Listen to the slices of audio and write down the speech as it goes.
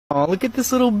Oh, look at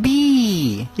this little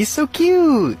bee. He's so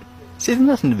cute. See, there's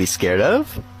nothing to be scared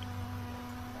of.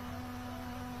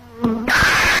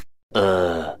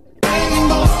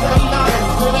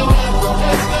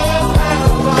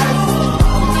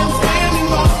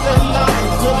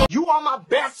 You are my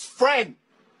best friend.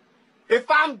 If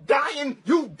I'm dying,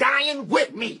 you dying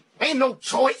with me. Ain't no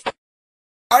choice.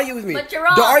 Argue with me. But you're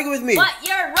wrong. Don't argue with me. But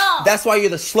you're wrong. That's why you're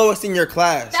the slowest in your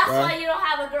class. That's bro. why you don't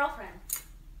have a girlfriend.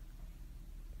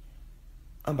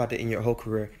 I'm about to end your whole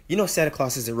career. You know Santa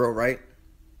Claus isn't real, right?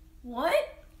 What?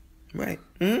 Right.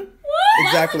 What?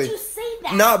 Exactly. Why would you say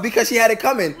that? No, because she had it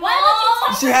coming. Why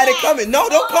would you She had it coming. No,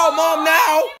 don't call mom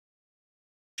now.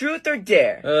 Truth or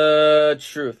dare?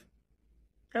 Truth.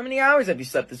 How many hours have you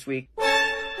slept this week?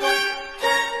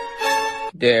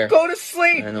 Dare. Go to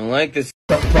sleep! I don't like this.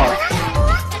 What the fuck?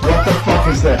 What the fuck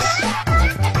is this?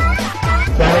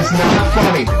 That is not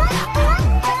funny.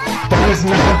 That is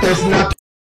not, there's not.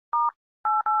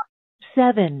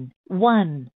 7,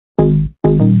 1.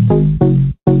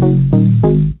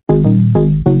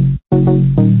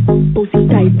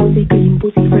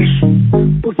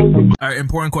 Alright,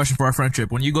 important question for our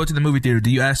friendship. When you go to the movie theater, do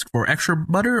you ask for extra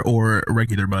butter or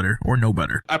regular butter or no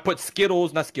butter? I put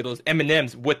Skittles, not Skittles,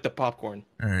 M&M's with the popcorn.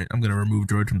 Alright, I'm gonna remove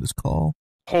George from this call.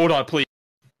 Hold on, please.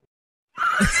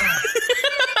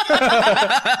 You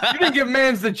didn't give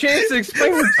Mans the chance to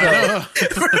explain himself.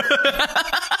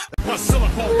 My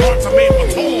silicone parts are made for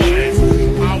tall ass.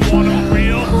 I want them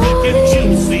real fucking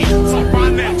juicy. So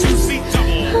find that juicy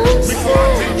double. Before I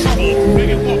take trouble,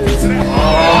 maybe walk into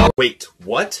that. Wait,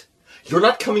 what? You're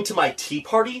not coming to my tea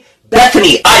party?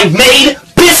 Bethany, I made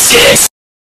biscuits!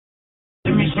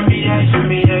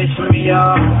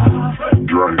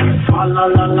 Drink.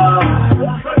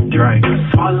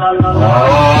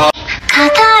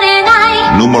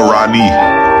 Numerati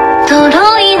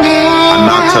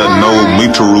Anata no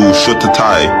Mitaru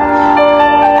Shutatai.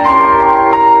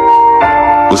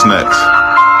 What's next?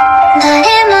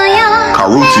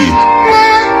 Karuti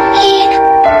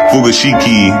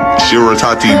Fugashiki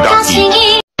Shiratati Daki.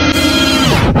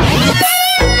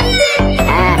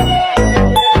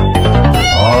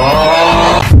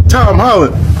 Tom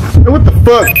Holland. Hey, what the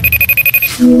fuck?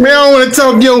 Man, I don't want to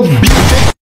talk your bitch.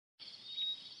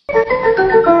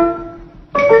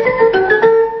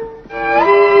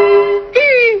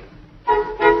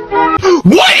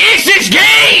 What is this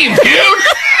game, dude?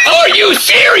 Are you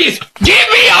serious? Give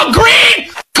me a green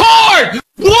card!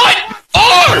 What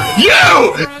are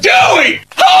you doing?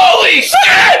 Holy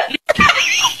shit!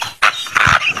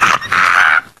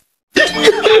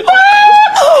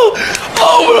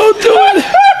 Oh, don't do it!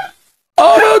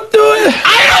 Oh, don't do it!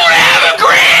 I don't have a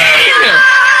green!